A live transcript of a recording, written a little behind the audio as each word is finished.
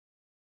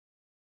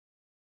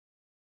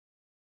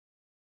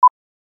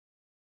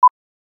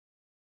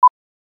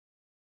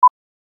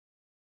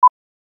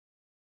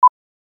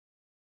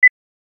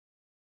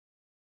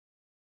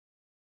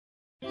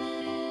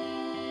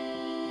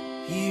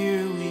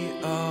here we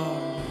are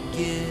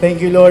again.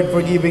 Thank you, Lord, for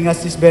giving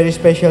us this very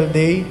special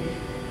day.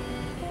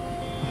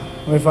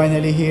 We're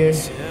finally here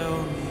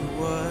Tell me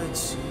what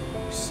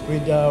you say.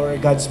 with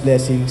our God's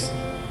blessings.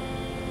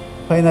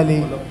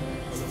 Finally,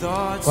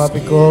 Thoughts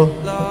papi ko,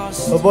 get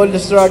lost. of all the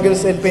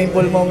struggles and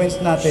painful moments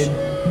natin,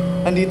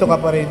 andito ka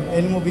pa rin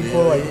and moving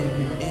forward.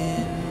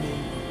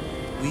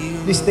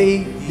 This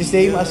day, the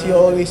same as you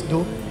always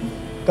do.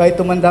 Kahit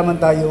tumanda man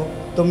tayo,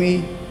 to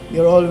me,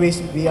 you're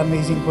always the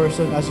amazing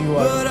person as you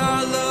are. But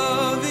our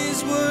love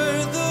is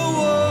worth the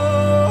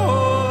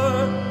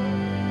war.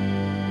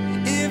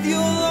 If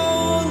you'll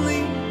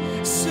only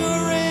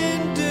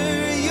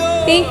surrender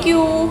your... Thank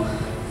you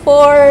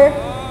for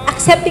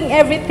accepting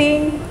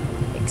everything.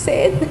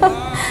 Exit.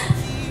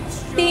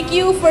 Thank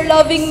you for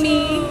loving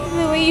me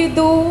the way you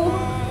do.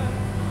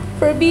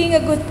 For being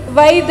a good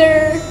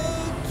provider.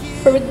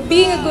 For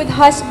being a good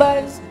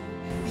husband.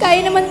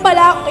 Kaya naman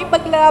pala akong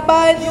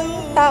ipaglaban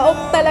yung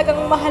taong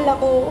talagang mahal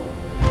ako.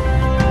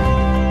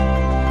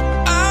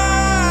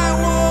 I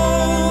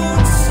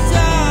won't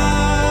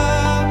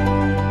stop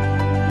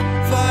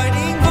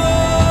fighting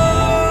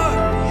for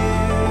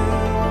you,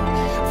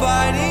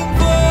 fighting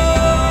for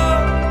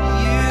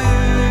you.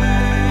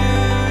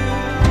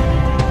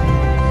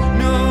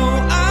 No,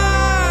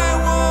 I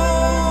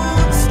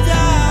won't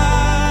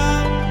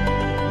stop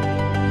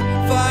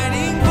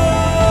fighting for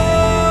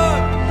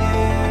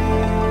you,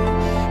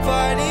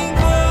 fighting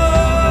for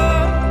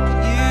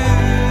you.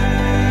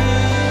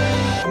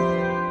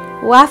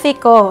 Wafi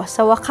ko,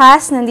 sa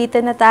wakas, nandito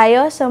na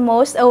tayo sa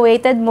most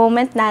awaited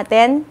moment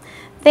natin.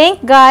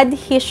 Thank God,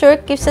 He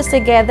sure keeps us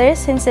together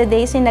since the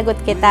day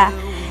sinagot kita.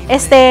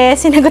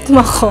 Sinagot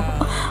mo ko.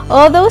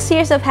 All those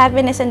years of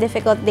happiness and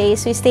difficult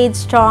days, we stayed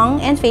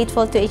strong and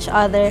faithful to each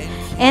other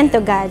and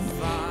to God.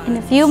 In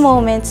a few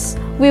moments,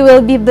 we will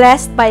be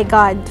blessed by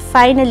God.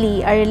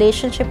 Finally, our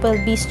relationship will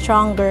be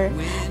stronger.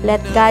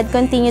 Let God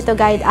continue to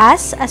guide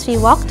us as we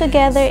walk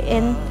together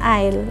in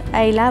aisle.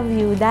 I love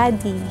you,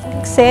 Daddy.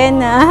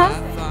 Xena.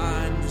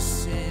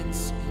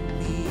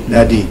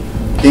 Daddy,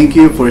 thank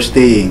you for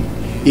staying,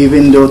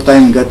 even though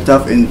time got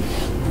tough, and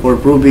for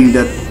proving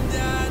that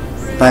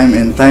time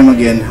and time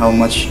again how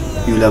much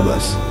you love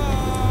us.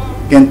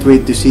 Can't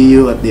wait to see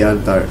you at the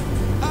altar.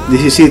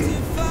 This is it.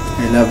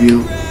 I love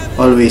you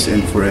always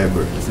and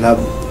forever.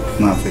 Love,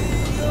 Marife.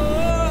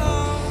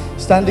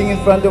 Standing in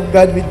front of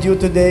God with you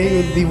today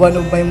will be one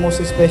of my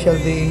most special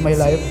day in my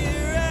life.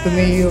 To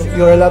me, you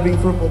are a loving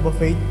proof of a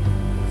faith.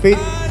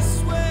 Faith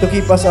to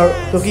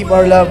keep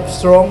our love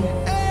strong.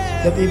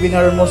 That even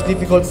our most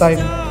difficult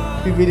time,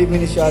 we believe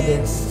in each other.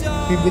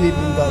 We believe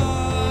in God.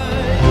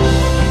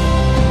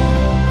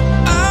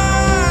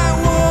 I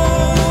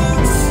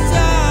won't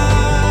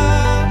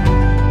stop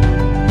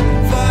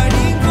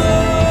fighting for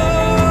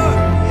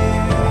you,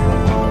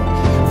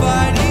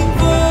 fighting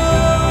for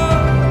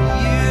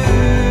you.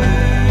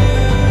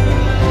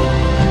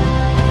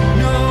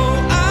 No,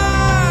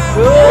 I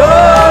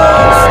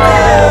won't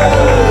stop.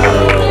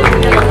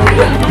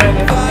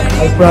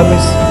 I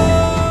promise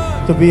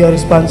to be a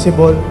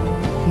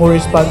more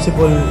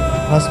responsible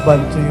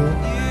husband to you.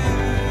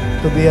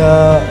 To be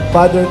a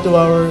father to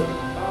our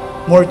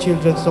more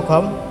children to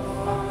come.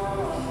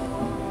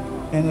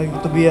 And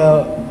to be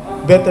a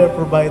better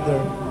provider.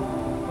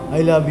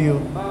 I love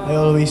you. I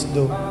always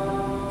do.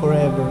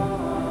 Forever.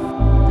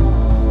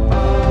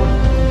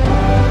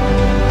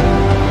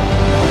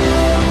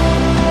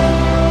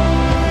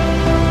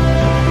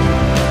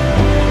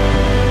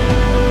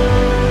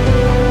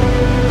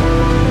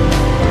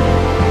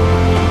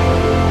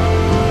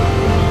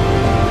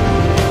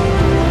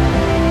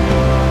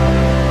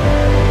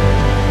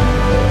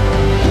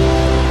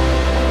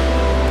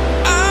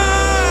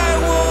 I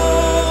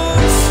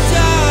won't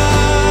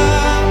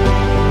stop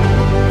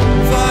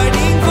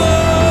fighting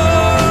for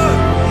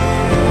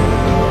you,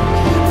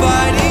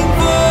 fighting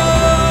for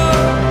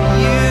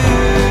you.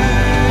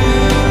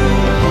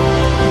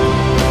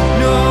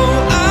 No,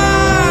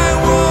 I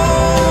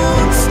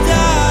won't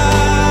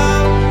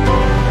stop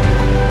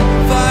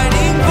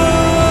fighting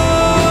for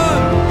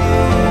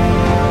you,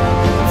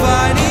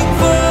 fighting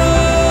for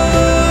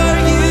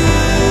you.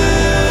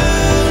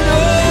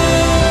 No,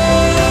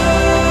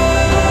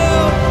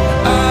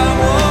 I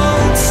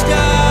won't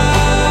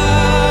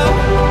stop.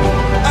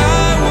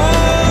 I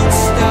won't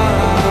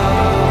stop.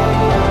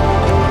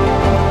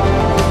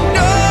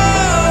 No,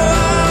 I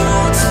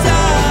won't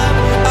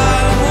stop.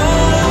 I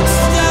won't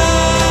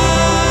stop.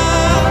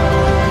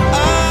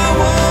 I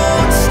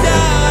won't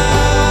stop.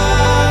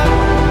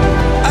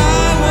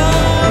 I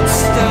won't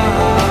stop.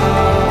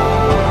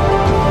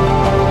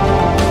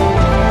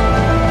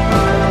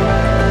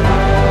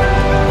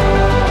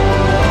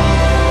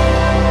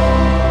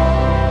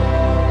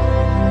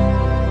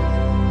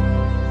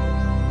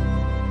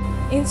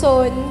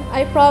 Inson,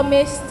 I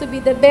promise to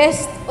be the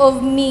best of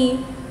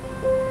me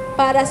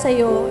para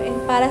sa'yo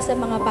and para sa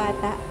mga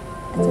bata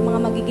at sa mga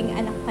magiging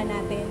anak pa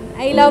natin.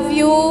 I love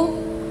you.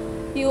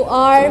 You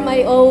are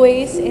my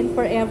always and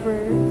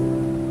forever.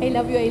 I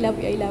love you, I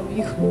love you, I love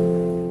you.